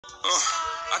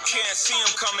I can't see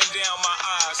him coming down my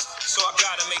eyes, so I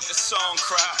gotta make the song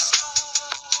cry.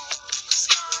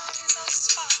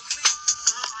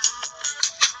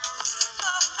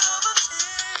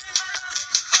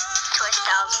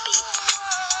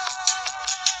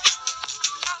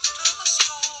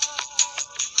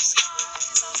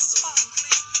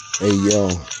 Hey yo,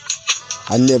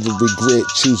 I never regret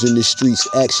choosing the streets.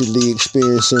 Actually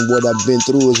experiencing what I've been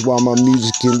through is why my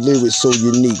music and lyrics so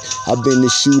unique. I've been a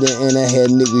shooter and I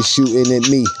had niggas shooting at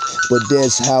me, but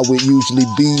that's how it usually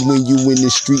be when you in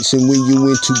the streets. And when you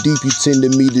in too deep, you tend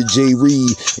to meet a J. Reed,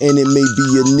 and it may be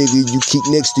a nigga you keep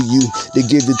next to you. They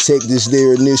give detectives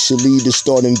there initially to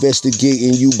start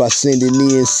investigating you by sending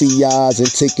in CIs and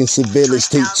taking surveillance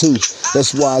tape too.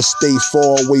 That's why I stay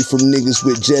far away from niggas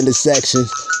with jealous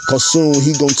actions, cause soon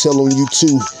he gon' tell on you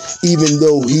too. Even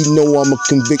though he know I'm a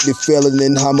convicted felon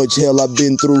and how much hell I've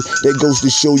been through, that goes to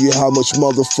show you how much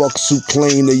motherfuckers who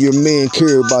claim that your man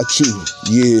care about you.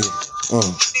 Yeah. Bro,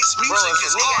 if a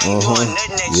nigga ain't doing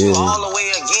nothing that you all the way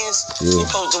against, you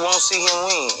supposed to won't see him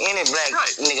win. Any black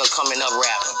nigga coming up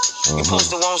rapping, you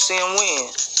supposed to won't see him win.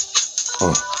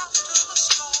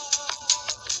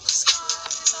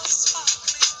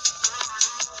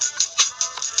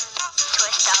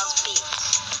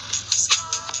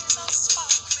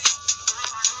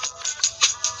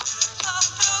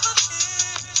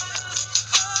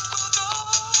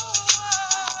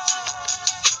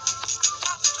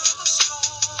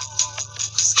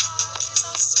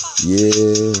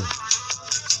 Yeah.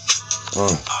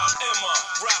 I'm a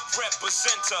rap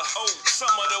representer,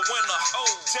 summer the winner,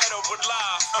 dead or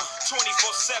alive,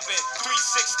 24/7,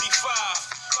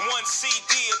 365, one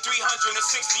CD of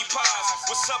 360 pies.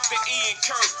 What's up to E and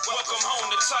Kurt? Welcome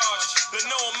home to Taj. The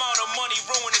no amount of money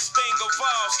ruin this thing of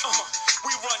ours.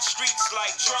 We run streets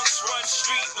like drunks run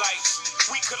street lights.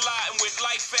 We colliding with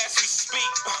life as we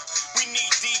speak. We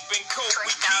knee deep in coke,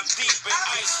 we keep deep in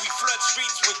ice. We flood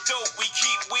streets with dope, we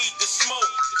keep weed to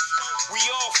smoke. We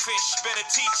all fish, better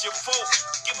teach your folk.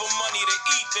 Give him money to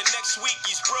eat, the next week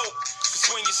he's broke. Cause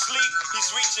when you sleep, he's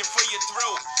reaching for your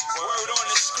throat. Word on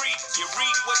the street, you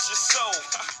reap what you sow.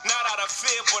 Not out of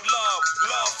fear, but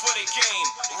love for the game.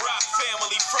 Rock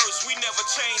family first, we never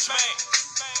change, man.